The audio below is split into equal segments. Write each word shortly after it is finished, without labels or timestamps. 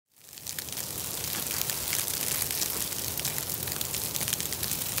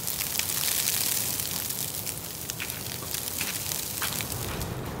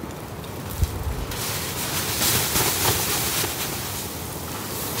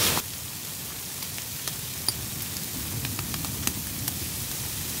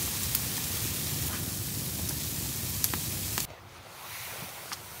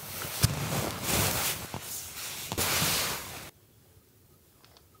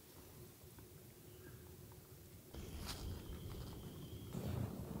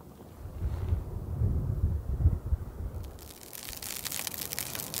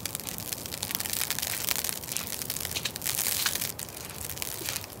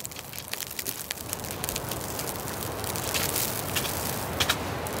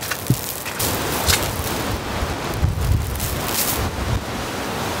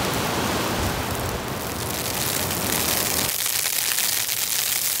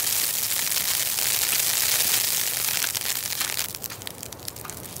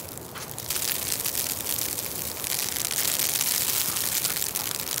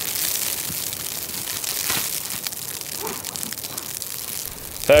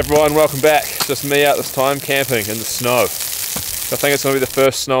Hey everyone, welcome back. It's just me out this time camping in the snow. I think it's going to be the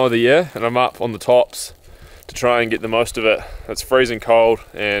first snow of the year and I'm up on the tops to try and get the most of it. It's freezing cold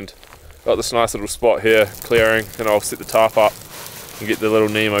and got this nice little spot here clearing, and I'll set the tarp up and get the little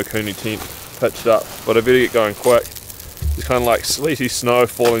Nemo tent pitched up. But I better get going quick. There's kind of like sleety snow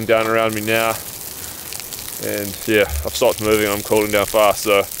falling down around me now, and yeah, I've stopped moving. I'm cooling down fast,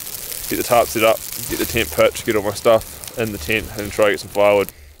 so get the tarp set up, get the tent pitched, get all my stuff in the tent and try to get some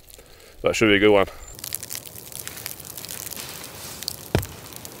firewood. That should be a good one.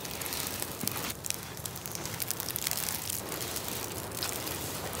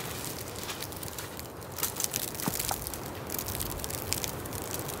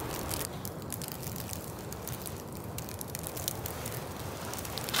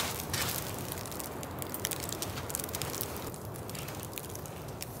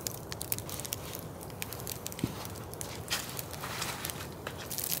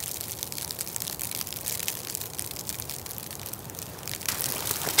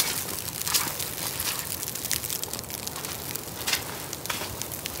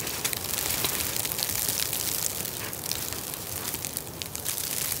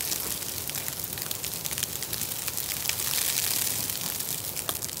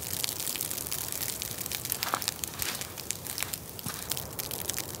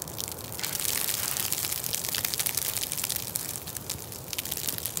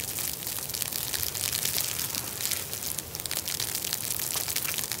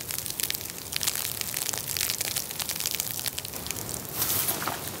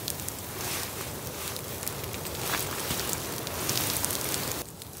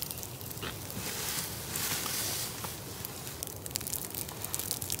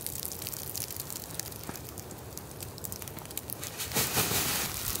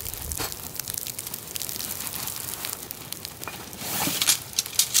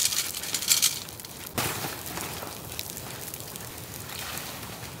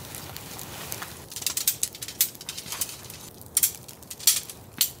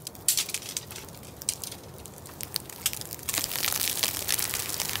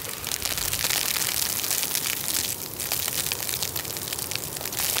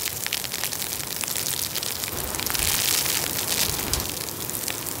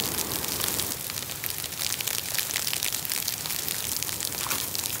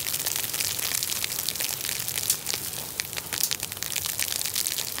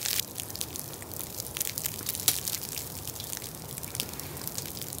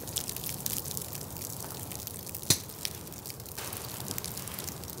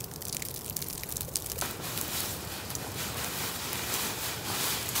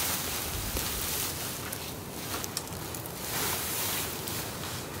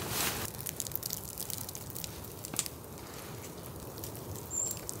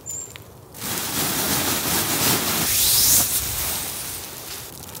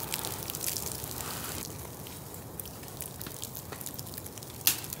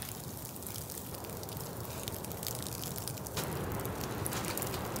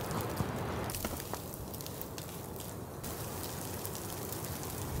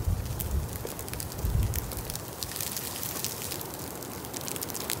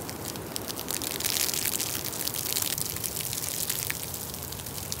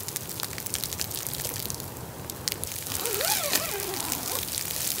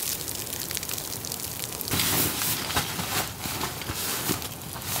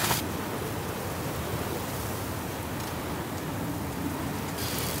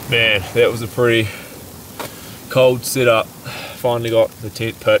 Man, that was a pretty cold setup. Finally got the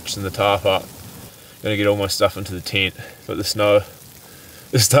tent pitched and the tarp up. Gonna get all my stuff into the tent, but the snow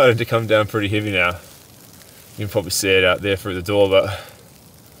is starting to come down pretty heavy now. You can probably see it out there through the door, but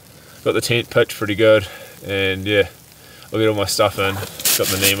got the tent pitched pretty good, and yeah, I'll get all my stuff in. Got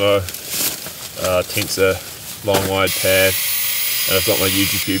the Nemo Tensor long wide pad, and I've got my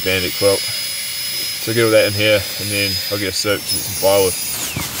UGQ Bandit quilt. So I'll get all that in here, and then I'll get a soak and get some firewood.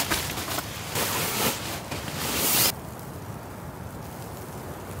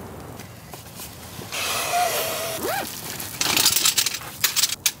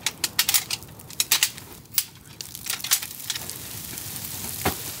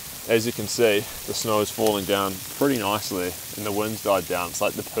 As you can see, the snow is falling down pretty nicely and the wind's died down. It's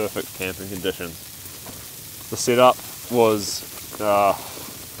like the perfect camping conditions. The setup was, I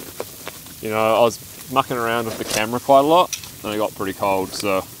was mucking around with the camera quite a lot and it got pretty cold,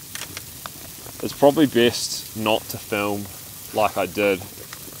 so it's probably best not to film like I did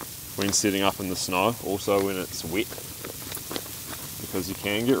when setting up in the snow, also when it's wet, because you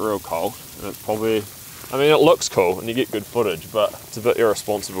can get real cold, and it's probably I mean, it looks cool and you get good footage, but it's a bit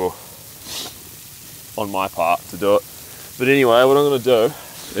irresponsible on my part to do it. But anyway, what I'm going to do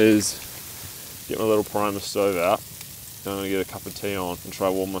is get my little Primus stove out. I'm going to get a cup of tea on and try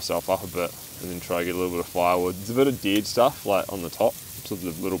to warm myself up a bit, and then try to get a little bit of firewood. There's a bit of dead stuff like on the top, sort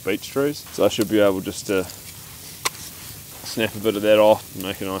of the little beech trees, so I should be able just to snap a bit of that off and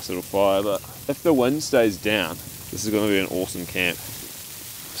make a nice little fire. But if the wind stays down, this is going to be an awesome camp.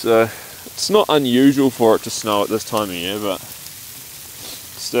 So it's not unusual for it to snow at this time of year, but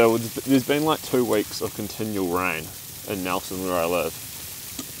still, there's been like 2 weeks of continual rain in Nelson where I live,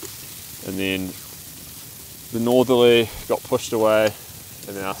 and then the northerly got pushed away,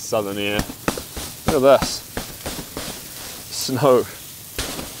 and then our southern air. Look at this snow.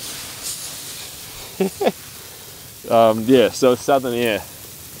 Yeah, so southern air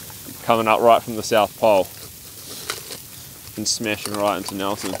coming up right from the South Pole and smashing right into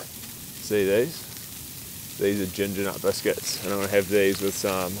Nelson. See these? These are ginger nut biscuits, and I'm gonna have these with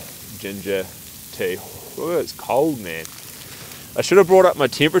some ginger tea. Oh, it's cold, man. I should have brought up my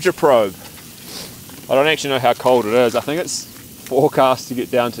temperature probe. I don't actually know how cold it is. I think it's forecast to get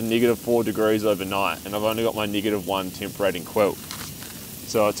down to -4 degrees overnight, and I've only got my -1 temp rating quilt.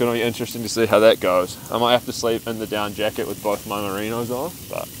 So it's going to be interesting to see how that goes. I might have to sleep in the down jacket with both my merinos on,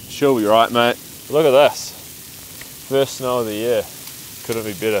 but she'll be right, mate. Look at this. First snow of the year. Couldn't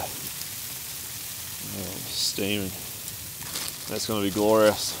be better. Oh, steaming. That's going to be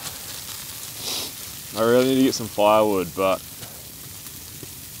glorious. I really need to get some firewood, but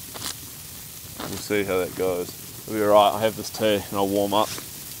we'll see how that goes. It'll be alright. I'll have this tea and I'll warm up.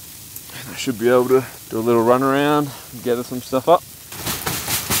 I should be able to do a little run around, gather some stuff up.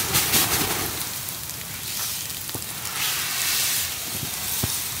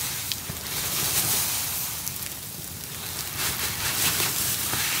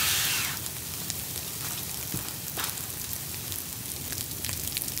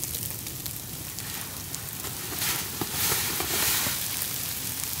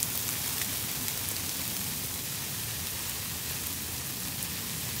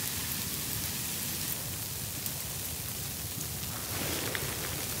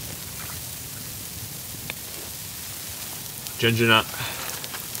 Ginger nut,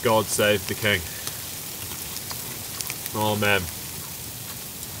 God save the king. Oh man,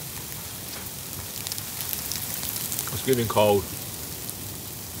 it's getting cold.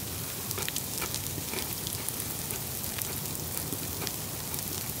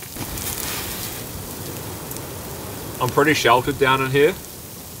 I'm pretty sheltered down in here,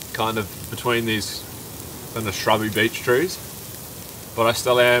 kind of between these kind of shrubby beech trees, but I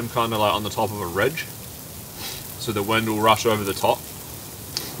still am kind of like on the top of a ridge. So the wind will rush over the top.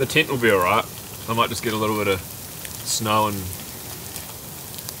 The tent will be alright. I might just get a little bit of snow and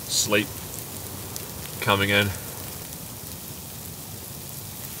sleet coming in.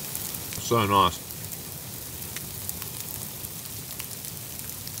 So nice.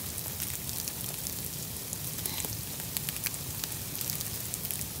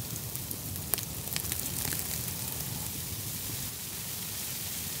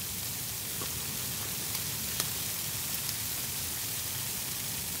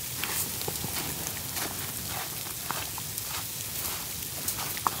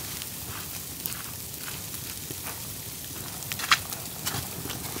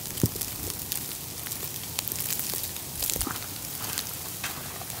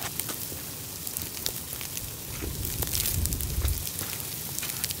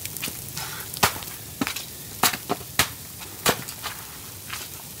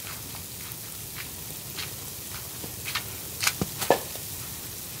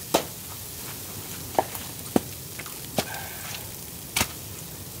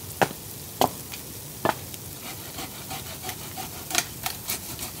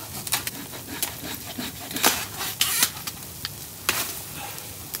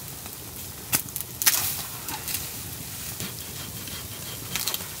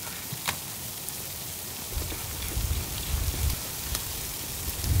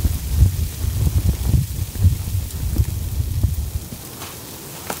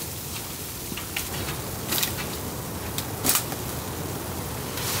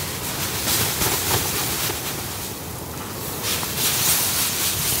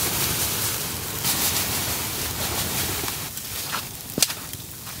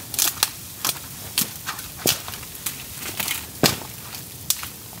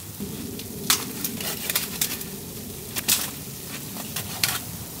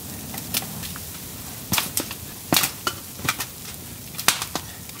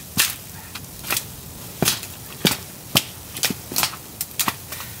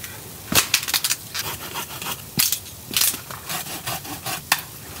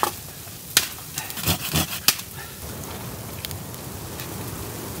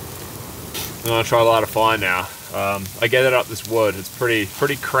 I'm gonna try to light a fire now. I gathered up this wood. It's pretty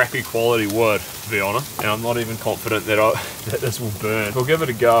crappy quality wood, to be honest, and I'm not even confident that that this will burn. We'll give it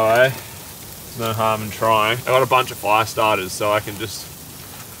a go, eh? There's no harm in trying. I got a bunch of fire starters, so I can just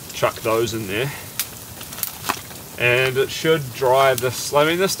chuck those in there, and it should dry this. I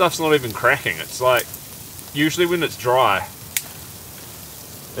mean, this stuff's not even cracking. It's like, usually when it's dry,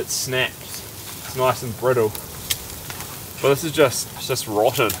 it snaps. It's nice and brittle, but this is just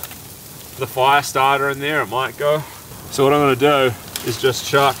rotten. The fire starter in there, it might go. So what I'm going to do is just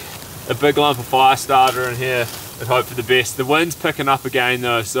chuck a big lump of fire starter in here and hope for the best. The wind's picking up again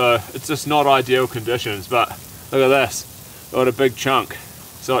though, so it's just not ideal conditions, but look at this. Got a big chunk,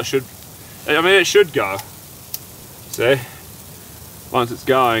 so it should, I mean, it should go. See, once it's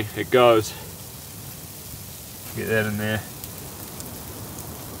going, it goes. Get that in there.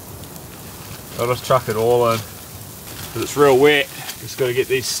 I'll just chuck it all in, because it's real wet. Just got to get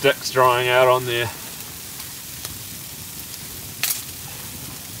these sticks drying out on there.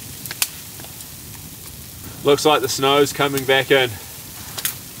 Looks like the snow's coming back in.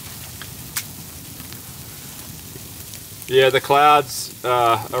 Yeah, the clouds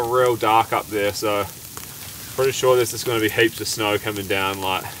are real dark up there, so pretty sure there's just going to be heaps of snow coming down,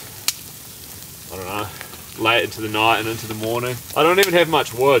 like, I don't know, late into the night and into the morning. I don't even have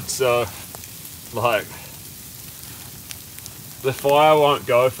much wood, so like, the fire won't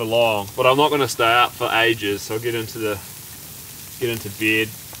go for long, but I'm not going to stay up for ages, so I'll get into bed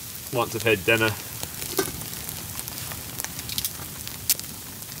once I've had dinner.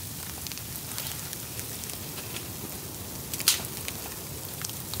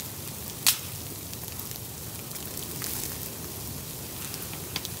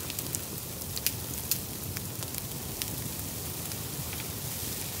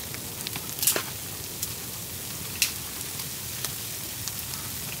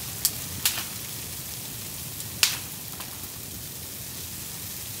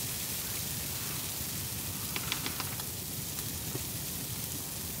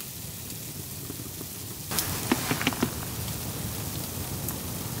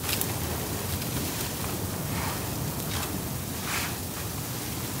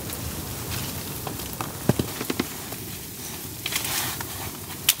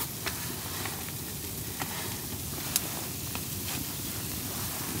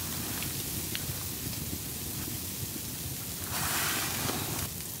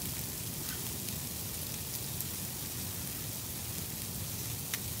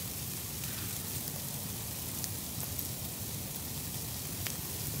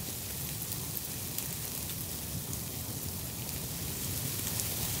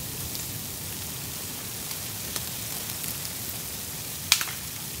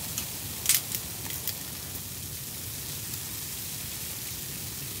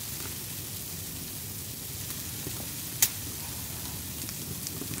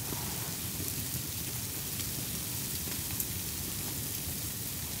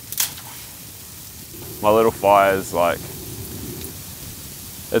 My little fire's like,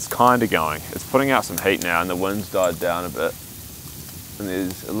 it's kind of going. It's putting out some heat now, and the wind's died down a bit, and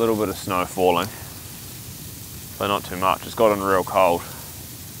there's a little bit of snow falling, but not too much. It's gotten real cold,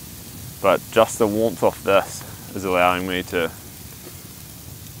 but just the warmth off this is allowing me to,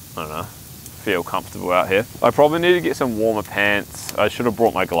 I don't know, feel comfortable out here. I probably need to get some warmer pants. I should have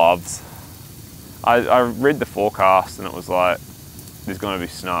brought my gloves. I read the forecast and it was like, there's going to be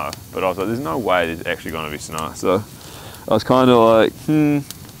snow, but I was like, there's no way there's actually going to be snow. So I was kind of like,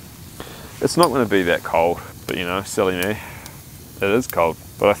 it's not going to be that cold, but you know, silly me, it is cold.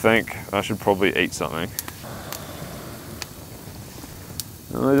 But I think I should probably eat something.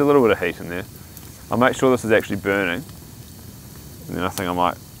 Oh, there's a little bit of heat in there. I'll make sure this is actually burning, and then I think I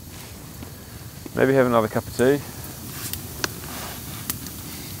might maybe have another cup of tea.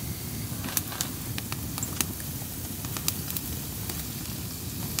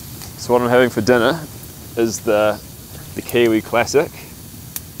 So what I'm having for dinner is the Kiwi classic,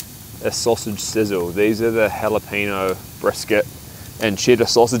 a sausage sizzle. These are the jalapeno brisket and cheddar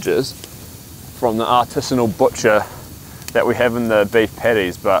sausages from the artisanal butcher that we have in the beef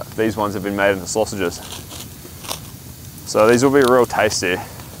patties, but these ones have been made into sausages. So these will be real tasty.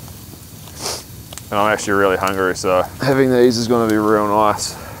 And I'm actually really hungry, so having these is going to be real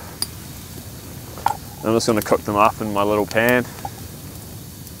nice. I'm just going to cook them up in my little pan.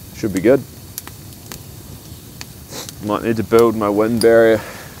 Should be good. Might need to build my wind barrier.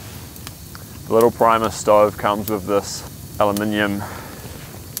 The little Primus stove comes with this aluminium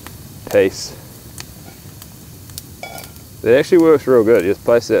piece. It actually works real good. You just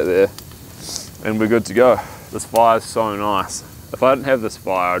place that there and we're good to go. This fire is so nice. If I didn't have this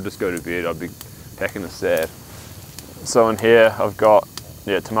fire, I'd just go to bed. I'd be packing a sad. So in here, I've got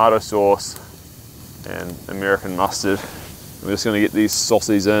tomato sauce and American mustard. I'm just going to get these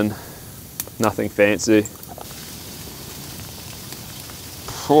saucies in. Nothing fancy.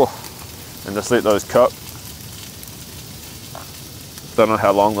 And just let those cook. Don't know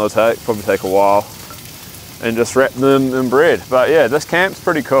how long they'll take. Probably take a while. And just wrap them in bread. But yeah, this camp's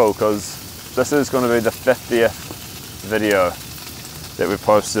pretty cool because this is going to be the 50th video that we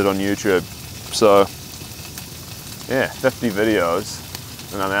posted on YouTube. So yeah, 50 videos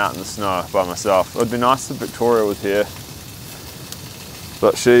and I'm out in the snow by myself. It would be nice if Victoria was here,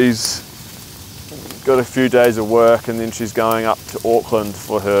 but she's got a few days of work and then she's going up to Auckland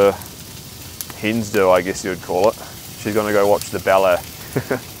for her hens do, I guess you would call it. She's going to go watch the ballet.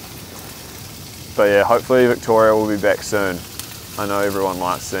 But yeah, hopefully Victoria will be back soon. I know everyone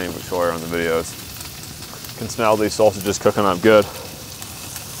likes seeing Victoria on the videos. Can smell these sausages cooking up good.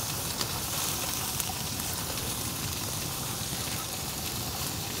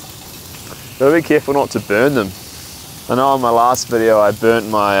 Gotta be careful not to burn them. I know in my last video I burnt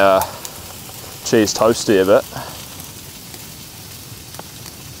my cheese toasty a bit.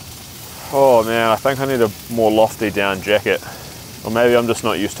 Oh man, I think I need a more lofty down jacket. Or maybe I'm just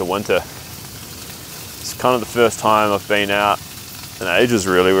not used to winter. It's kind of the first time I've been out in ages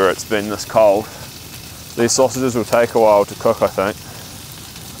really where it's been this cold. These sausages will take a while to cook, I think.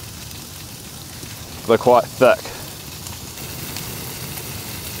 They're quite thick.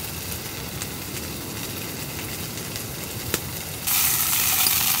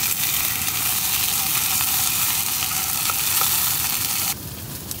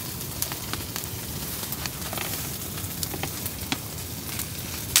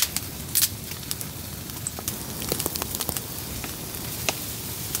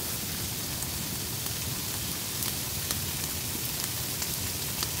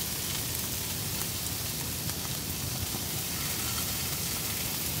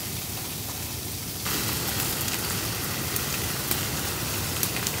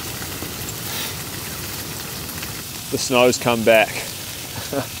 The snow's come back.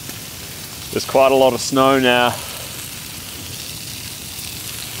 There's quite a lot of snow now.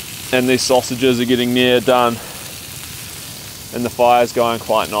 And these sausages are getting near done. And the fire's going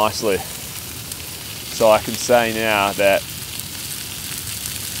quite nicely. So I can say now that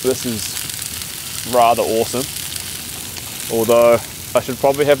this is rather awesome. Although I should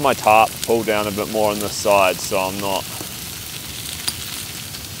probably have my tarp pulled down a bit more on this side so I'm not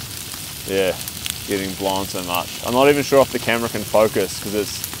getting blown so much. I'm not even sure if the camera can focus because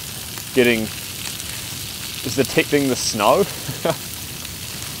it's detecting the snow.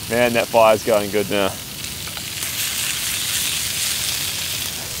 Man, that fire's going good now.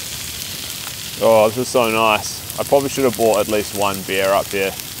 Oh, this is so nice. I probably should have bought at least one beer up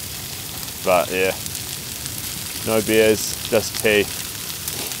here, but yeah, no beers, just tea,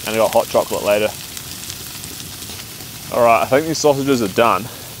 and I got hot chocolate later. All right, I think these sausages are done.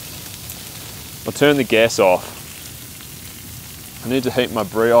 I'll turn the gas off. I need to heat my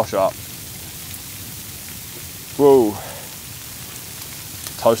brioche up. Whoa.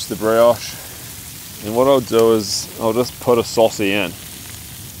 Toast the brioche. And what I'll do is I'll just put a saucy in.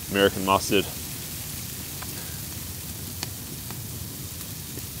 American mustard.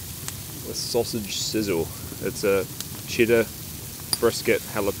 A sausage sizzle. It's a cheddar, brisket,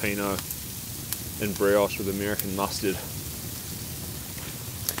 jalapeno, and brioche with American mustard.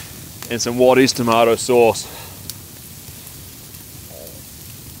 And some Waddy's tomato sauce.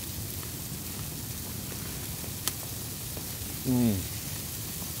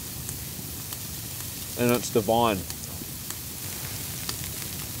 And it's divine.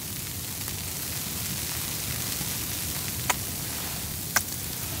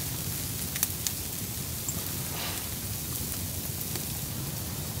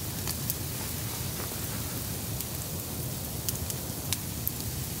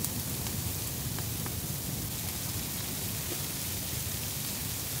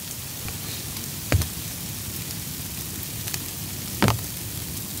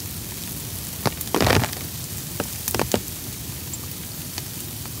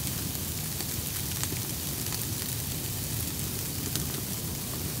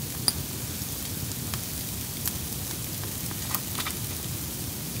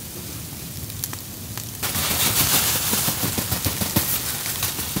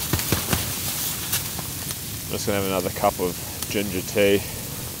 Just gonna have another cup of ginger tea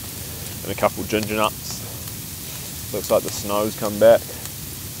and a couple ginger nuts. Looks like the snow's come back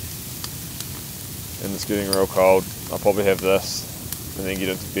and it's getting real cold. I'll probably have this and then get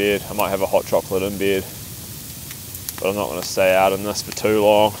into bed. I might have a hot chocolate in bed. but I'm not going to stay out in this for too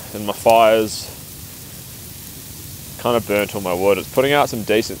long. And my fire's kind of burnt all my wood. It's putting out some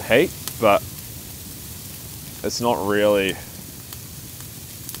decent heat, but it's not really,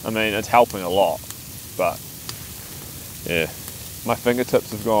 I mean, it's helping a lot, but yeah, my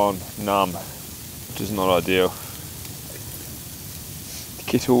fingertips have gone numb, which is not ideal. The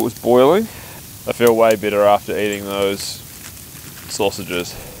kettle is boiling. I feel way better after eating those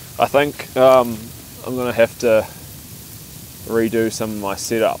sausages. I think I'm gonna have to redo some of my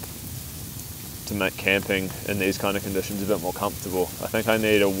setup to make camping in these kind of conditions a bit more comfortable. I think I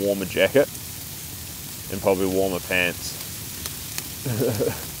need a warmer jacket and probably warmer pants.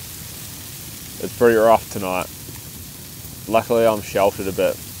 It's pretty rough tonight. Luckily I'm sheltered a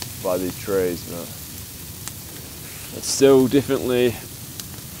bit by these trees, but it's still definitely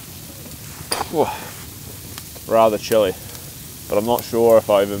rather chilly, but I'm not sure if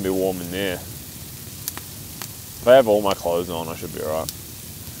I'll even be warm in there. If I have all my clothes on, I should be alright.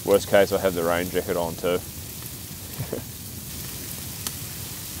 Worst case, I have the rain jacket on too.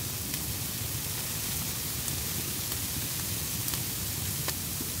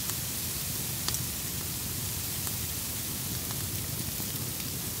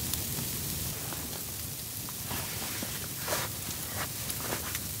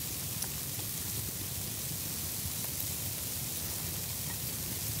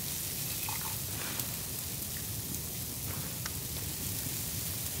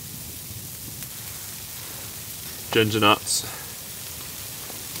 Ginger nuts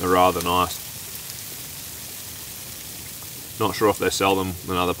are rather nice. Not sure if they sell them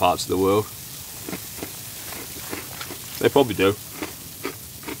in other parts of the world. They probably do.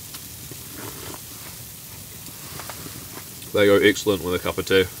 They go excellent with a cup of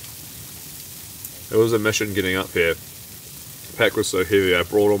tea. It was a mission getting up here. The pack was so heavy, I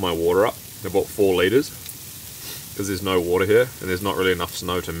brought all my water up. I bought 4 litres because there's no water here and there's not really enough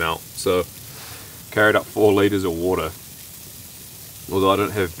snow to melt. So carried up 4 litres of water, although I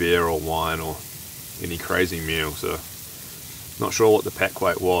don't have beer or wine or any crazy meal, so not sure what the pack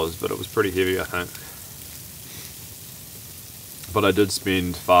weight was, but it was pretty heavy, I think. But I did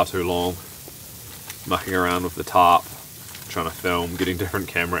spend far too long mucking around with the tarp, trying to film, getting different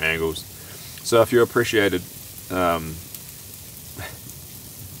camera angles. So if you appreciated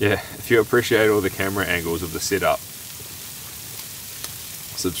if you appreciate all the camera angles of the setup,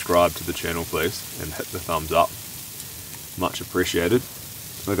 subscribe to the channel please and hit the thumbs up, much appreciated.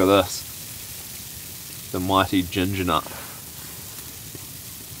 Look at this, the mighty ginger nut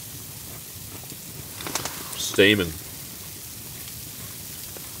steaming.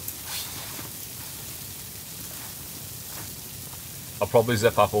 I'll probably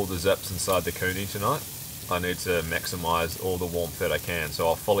zip up all the zips inside the Kunai tonight. I need to maximise all the warmth that I can, so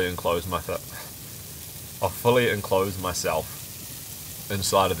I'll fully enclose myself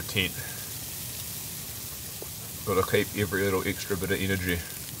inside of the tent, but I'll keep every little extra bit of energy.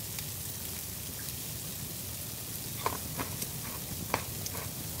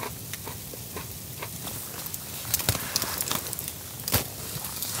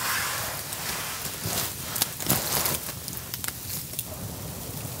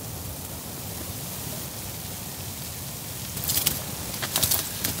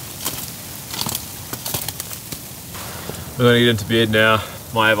 I'm going to get into bed now.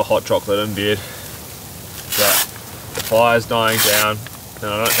 Might have a hot chocolate in bed, but the fire's dying down and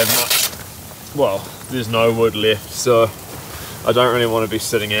I don't have much, well, there's no wood left, so I don't really want to be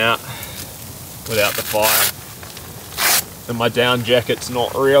sitting out without the fire. And my down jacket's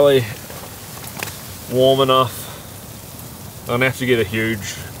not really warm enough. I'm going to have to get a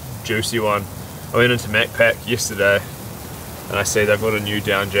huge juicy one. I went into MacPack yesterday and I see they've got a new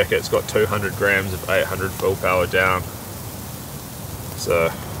down jacket. It's got 200 grams of 800 full power down. So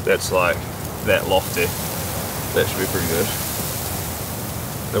that's like that lofty. That should be pretty good.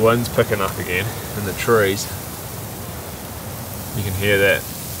 The wind's picking up again in the trees. You can hear that.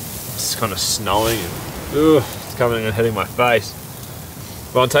 It's kind of snowing and it's coming and hitting my face.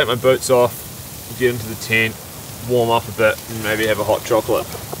 But I'll take my boots off, get into the tent, warm up a bit and maybe have a hot chocolate.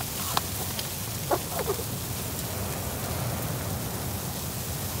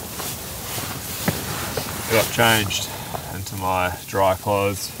 I got changed into my dry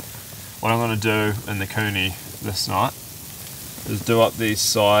clothes. What I'm going to do in the Kunai this night is do up these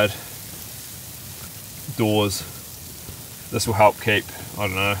side doors. This will help keep, I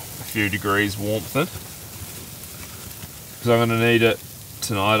don't know, a few degrees warmth in, because I'm going to need it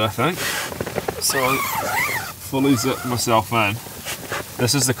tonight I think. So I fully zip myself in.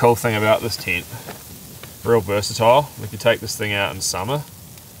 This is the cool thing about this tent, real versatile. We can take this thing out in summer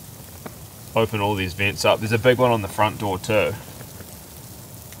open all these vents up. There's a big one on the front door too.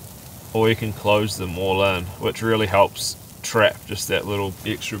 Or you can close them all in, which really helps trap just that little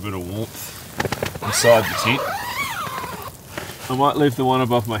extra bit of warmth inside the tent. I might leave the one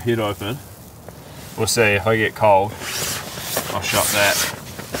above my head open. We'll see. If I get cold, I'll shut that.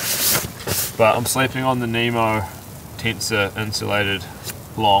 But I'm sleeping on the Nemo Tensor Insulated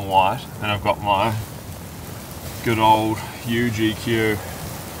long white, and I've got my good old UGQ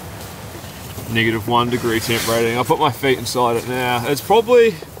 -1 degree temp rating. I'll put my feet inside it now. It's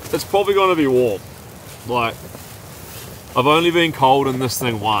probably going to be warm. Like, I've only been cold in this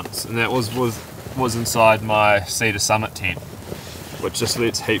thing once, and that was inside my Cedar Summit tent, which just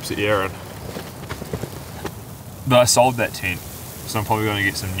lets heaps of air in. But I sold that tent, so I'm probably going to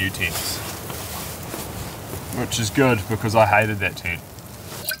get some new tents, which is good because I hated that tent.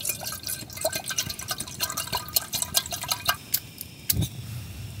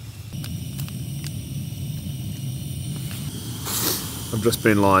 I've just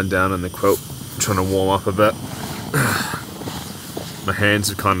been lying down in the quilt trying to warm up a bit. My hands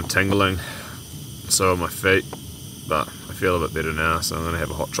are kind of tingling, so are my feet, but I feel a bit better now, so I'm going to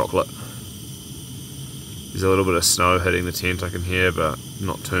have a hot chocolate. There's a little bit of snow hitting the tent I can hear, but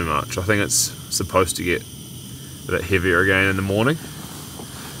not too much. I think it's supposed to get a bit heavier again in the morning.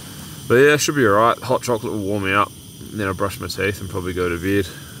 But yeah, it should be alright. Hot chocolate will warm me up, and then I'll brush my teeth and probably go to bed.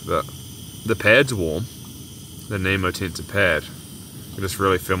 But the pad's warm, the Nemo Tensor pad. I just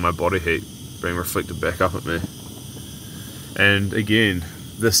really feel my body heat being reflected back up at me. And again,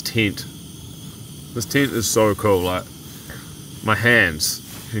 this tent is so cool. Like, my hands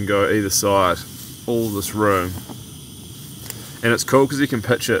can go either side, all this room. And it's cool because you can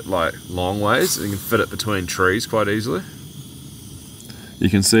pitch it like long ways, and you can fit it between trees quite easily. You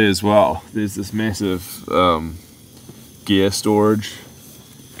can see as well, there's this massive gear storage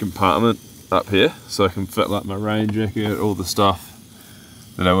compartment up here, so I can fit like my rain jacket, all the stuff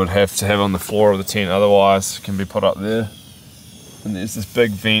that I would have to have on the floor of the tent otherwise can be put up there. And there's this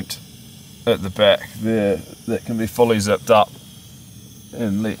big vent at the back there that can be fully zipped up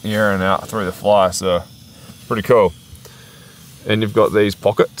and let air in out through the fly, so pretty cool. And you've got these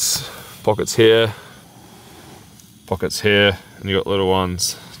pockets here, and you've got little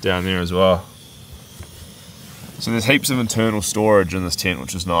ones down there as well. So there's heaps of internal storage in this tent,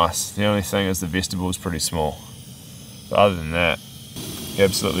 which is nice. The only thing is the vestibule is pretty small. But other than that,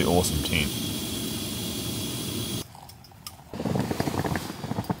 absolutely awesome tent.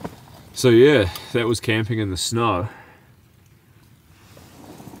 So yeah, that was camping in the snow.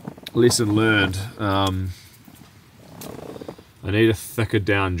 Lesson learned, I need a thicker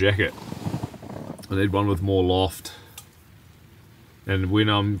down jacket. I need one with more loft. And when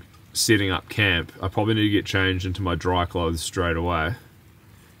I'm setting up camp, I probably need to get changed into my dry clothes straight away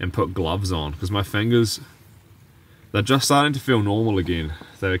and put gloves on, because my fingers, they're just starting to feel normal again.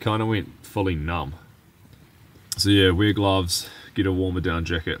 They kind of went fully numb. So yeah, wear gloves, get a warmer down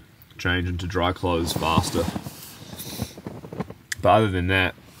jacket, change into dry clothes faster. But other than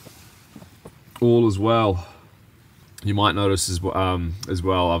that, all is well. You might notice as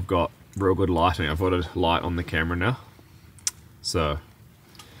well, I've got real good lighting. I've got a light on the camera now, so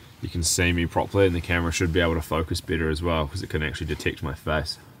you can see me properly, and the camera should be able to focus better as well because it can actually detect my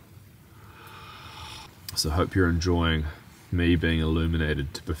face. So I hope you're enjoying me being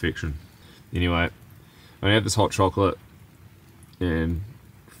illuminated to perfection. Anyway, I'm gonna have this hot chocolate and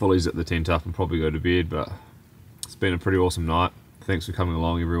fully zip the tent up and probably go to bed, but it's been a pretty awesome night. Thanks for coming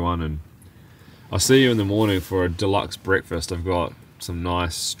along, everyone, and I'll see you in the morning for a deluxe breakfast. I've got some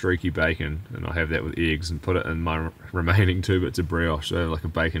nice streaky bacon, and I'll have that with eggs and put it in my remaining 2 bits of brioche, so like a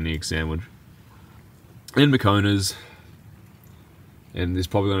bacon egg sandwich. And Maconas, and there's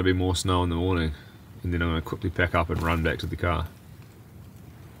probably going to be more snow in the morning, and then I'm going to quickly pack up and run back to the car.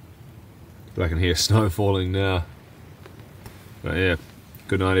 But I can hear snow falling now. But yeah,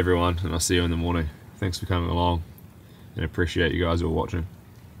 good night everyone, and I'll see you in the morning. Thanks for coming along, and I appreciate you guys who are watching.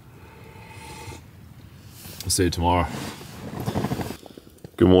 I'll see you tomorrow.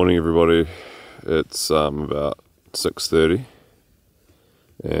 Good morning everybody. It's about 6:30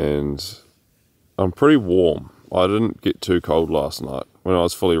 and I'm pretty warm. I didn't get too cold last night. When I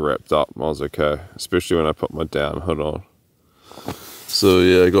was fully wrapped up, I was okay, especially when I put my down hood on. So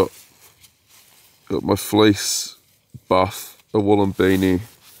yeah, I got my fleece buff, a woolen beanie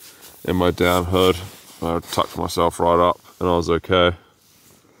and my down hood. I tucked myself right up and I was okay.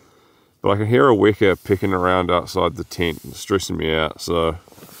 But I can hear a wecker pecking around outside the tent and stressing me out, so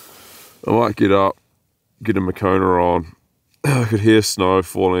I might get up, get a Makona on. I could hear snow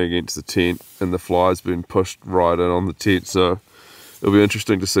falling against the tent and the flies being pushed right in on the tent, so It'll be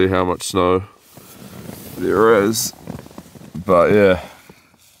interesting to see how much snow there is. But yeah,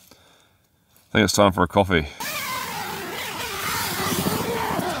 I think it's time for a coffee.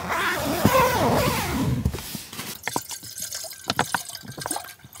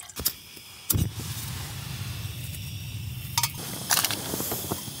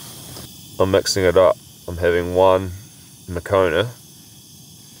 I'm mixing it up. I'm having one Moccona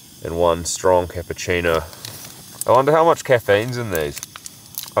and one strong cappuccino. I wonder how much caffeine's in these.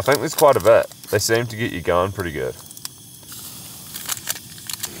 I think there's quite a bit. They seem to get you going pretty good.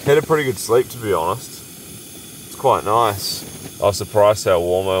 Had a pretty good sleep, to be honest. It's quite nice. I was surprised how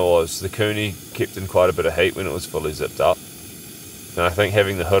warm I was. The Kunai kept in quite a bit of heat when it was fully zipped up. And I think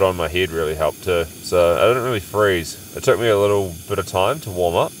having the hood on my head really helped too. So I didn't really freeze. It took me a little bit of time to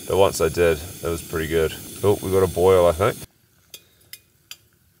warm up, but once I did, it was pretty good. Oh, we got a boil, I think.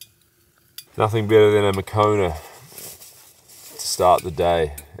 Nothing better than a Moccona to start the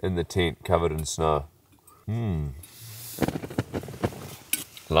day in the tent covered in snow.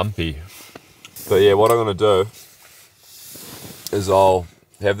 Lumpy. But yeah, what I'm gonna do is I'll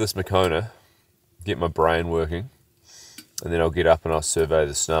have this Moccona, get my brain working, and then I'll get up and I'll survey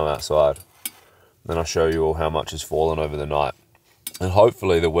the snow outside. Then I'll show you all how much has fallen over the night. And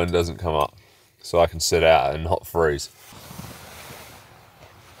hopefully the wind doesn't come up so I can sit out and not freeze.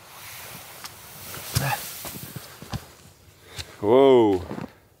 Whoa.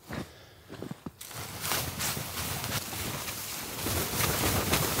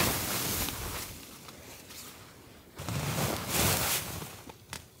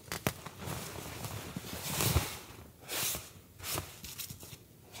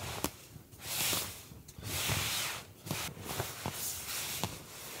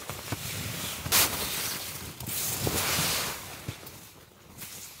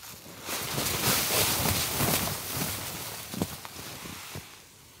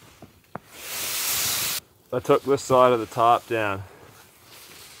 I took this side of the tarp down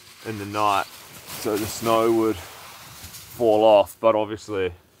in the night so the snow would fall off, but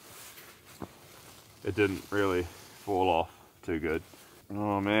obviously it didn't really fall off too good.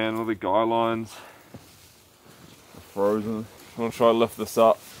 Oh man, all the guy lines are frozen. I'm gonna try to lift this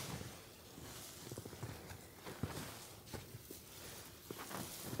up.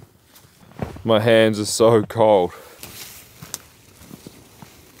 My hands are so cold.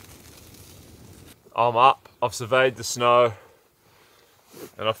 I'm up, I've surveyed the snow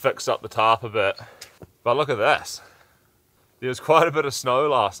and I've fixed up the tarp a bit. But look at this. There was quite a bit of snow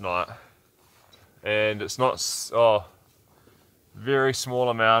last night and it's not, very small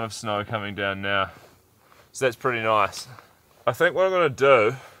amount of snow coming down now. So that's pretty nice. I think what I'm gonna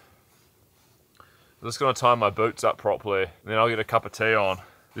do, I'm just gonna tie my boots up properly, then I'll get a cup of tea on.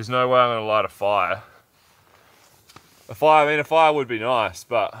 There's no way I'm gonna light a fire. A fire would be nice,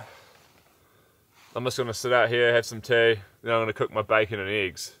 but I'm just gonna sit out here, have some tea, then I'm gonna cook my bacon and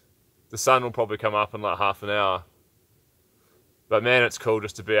eggs. The sun will probably come up in like half an hour. But man, it's cool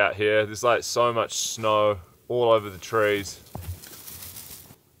just to be out here. There's like so much snow all over the trees.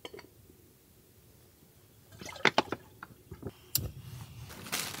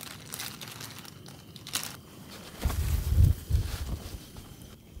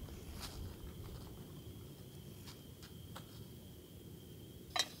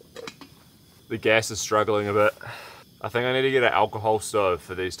 The gas is struggling a bit. I think I need to get an alcohol stove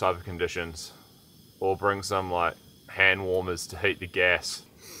for these type of conditions, or bring some like hand warmers to heat the gas.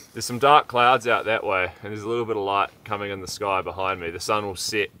 There's some dark clouds out that way and there's a little bit of light coming in the sky behind me. The sun will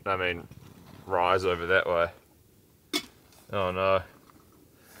rise over that way. Oh no. I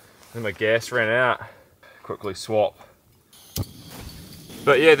think my gas ran out. Quickly swap.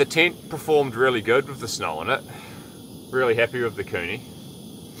 But yeah, the tent performed really good with the snow in it. Really happy with the Kunai.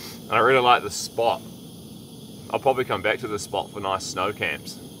 And I really like this spot. I'll probably come back to this spot for nice snow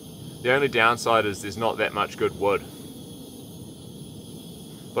camps. The only downside is there's not that much good wood.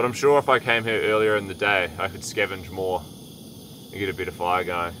 But I'm sure if I came here earlier in the day, I could scavenge more and get a bit of fire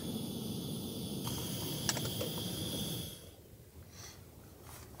going.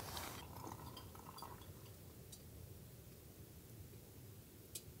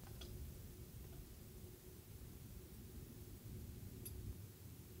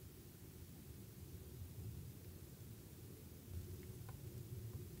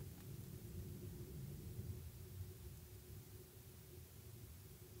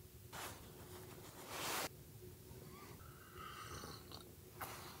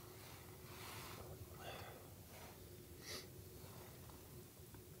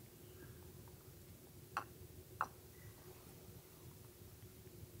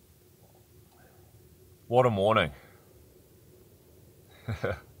 What a morning.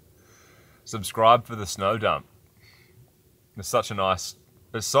 Subscribe for the snow dump. It's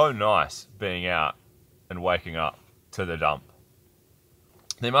so nice being out and waking up to the dump.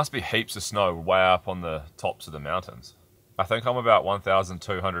 There must be heaps of snow way up on the tops of the mountains. I think I'm about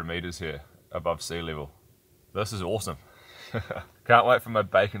 1,200 meters here above sea level. This is awesome. Can't wait for my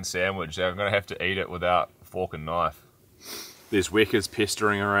bacon sandwich. I'm gonna have to eat it without fork and knife. There's weckers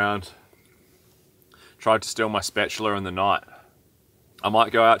pestering around. Tried to steal my spatula in the night. I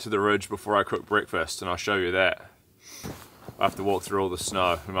might go out to the ridge before I cook breakfast and I'll show you that. I have to walk through all the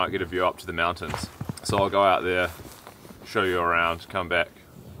snow. We might get a view up to the mountains. So I'll go out there, show you around, come back,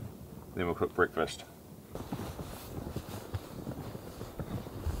 then we'll cook breakfast.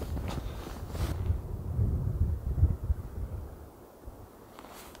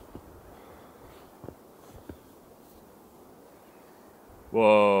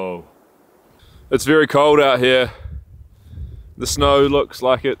 Whoa. It's very cold out here. The snow looks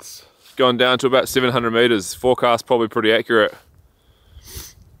like it's gone down to about 700 meters. Forecast probably pretty accurate.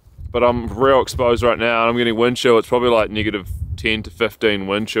 But I'm real exposed right now and I'm getting wind chill. It's probably like negative 10 to 15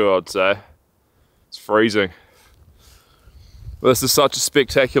 wind chill, I'd say. It's freezing. But this is such a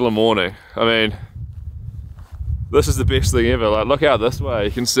spectacular morning. I mean, this is the best thing ever. Like, look out this way.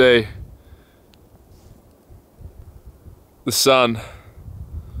 You can see the sun.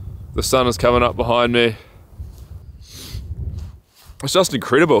 The sun is coming up behind me. It's just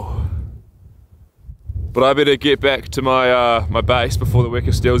incredible. But I better get back to my my base before the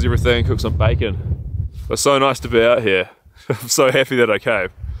wecker steals everything, cook some bacon. It's so nice to be out here. I'm so happy that I came.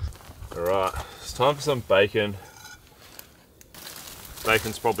 Alright, it's time for some bacon.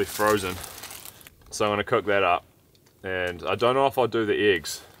 Bacon's probably frozen, so I'm going to cook that up. And I don't know if I'll do the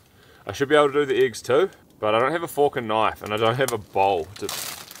eggs. I should be able to do the eggs too, but I don't have a fork and knife and I don't have a bowl to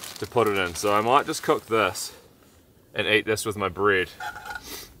put it in, so I might just cook this and eat this with my bread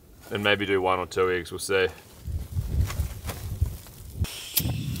and maybe do 1 or 2 eggs, we'll see.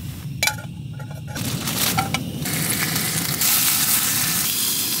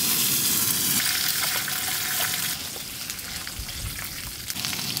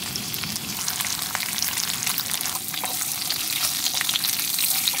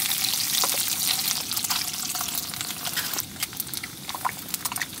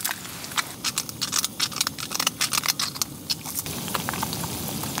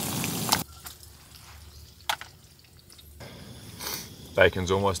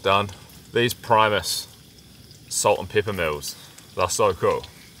 Bacon's almost done. These Primus salt and pepper mills, they're so cool.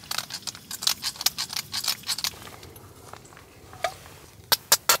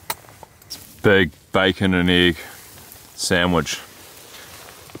 Big bacon and egg sandwich.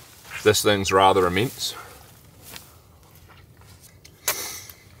 This thing's rather immense.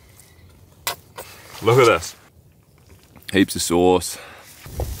 Look at this. Heaps of sauce.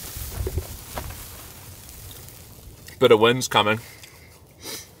 Bit of wind's coming.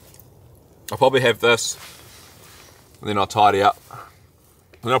 I'll probably have this, and then I'll tidy up.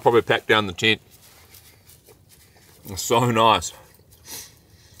 Then I'll probably pack down the tent. It's so nice.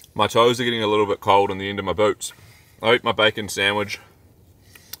 My toes are getting a little bit cold on the end of my boots. I'll eat my bacon sandwich,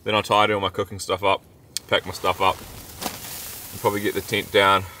 then I'll tidy all my cooking stuff up, pack my stuff up, and probably get the tent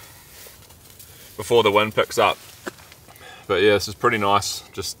down before the wind picks up. But yeah, this is pretty nice,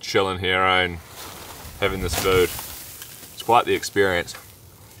 just chilling here and having this food. It's quite the experience.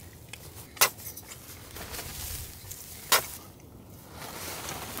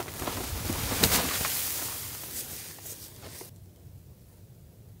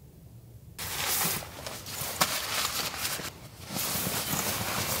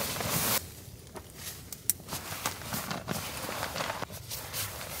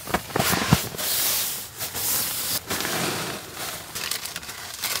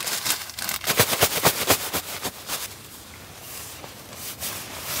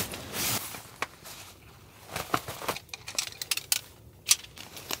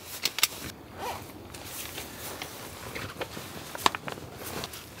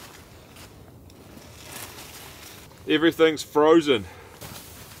 Everything's frozen.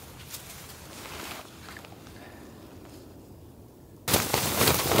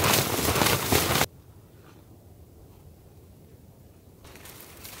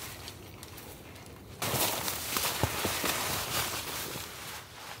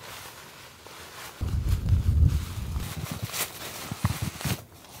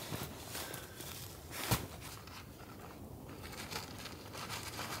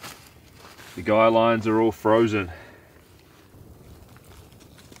 The guy lines are all frozen.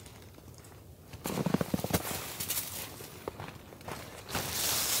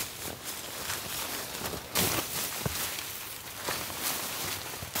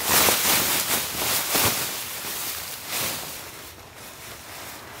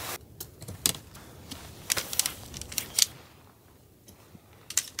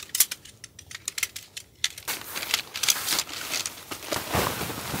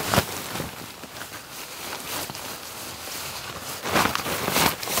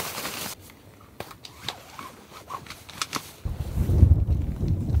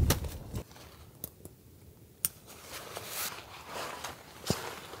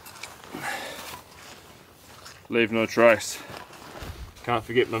 leave no trace. Can't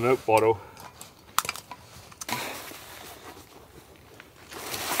forget my milk bottle.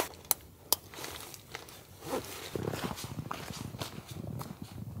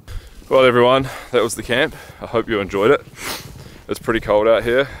 Well everyone, that was the camp. I hope you enjoyed it. It's pretty cold out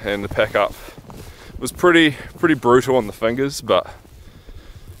here and the pack up was pretty brutal on the fingers, but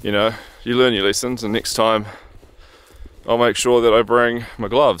you know, you learn your lessons, and next time I'll make sure that I bring my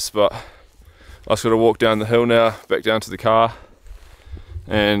gloves. But I just gotta walk down the hill now, back down to the car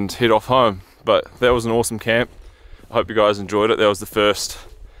and head off home. But that was an awesome camp. I hope you guys enjoyed it. That was the first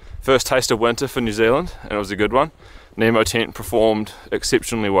taste of winter for New Zealand, and it was a good one. Nemo tent performed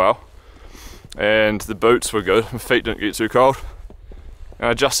exceptionally well, and the boots were good. My feet didn't get too cold, and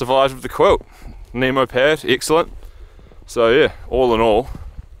I just survived with the quilt. Nemo pad, excellent. So yeah, all in all,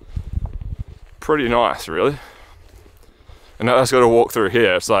 pretty nice really. And I just got to walk through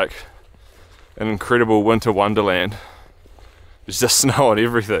here. It's like an incredible winter wonderland. There's just snow and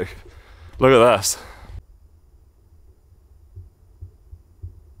everything. Look at this.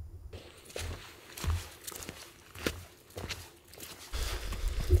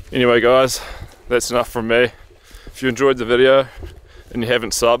 Anyway guys, that's enough from me. If you enjoyed the video and you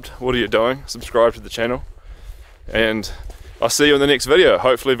haven't subbed, what are you doing? Subscribe to the channel, and I'll see you in the next video.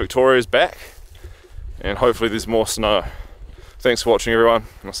 Hopefully Victoria's back, and hopefully there's more snow. Thanks for watching everyone,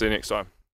 and I'll see you next time.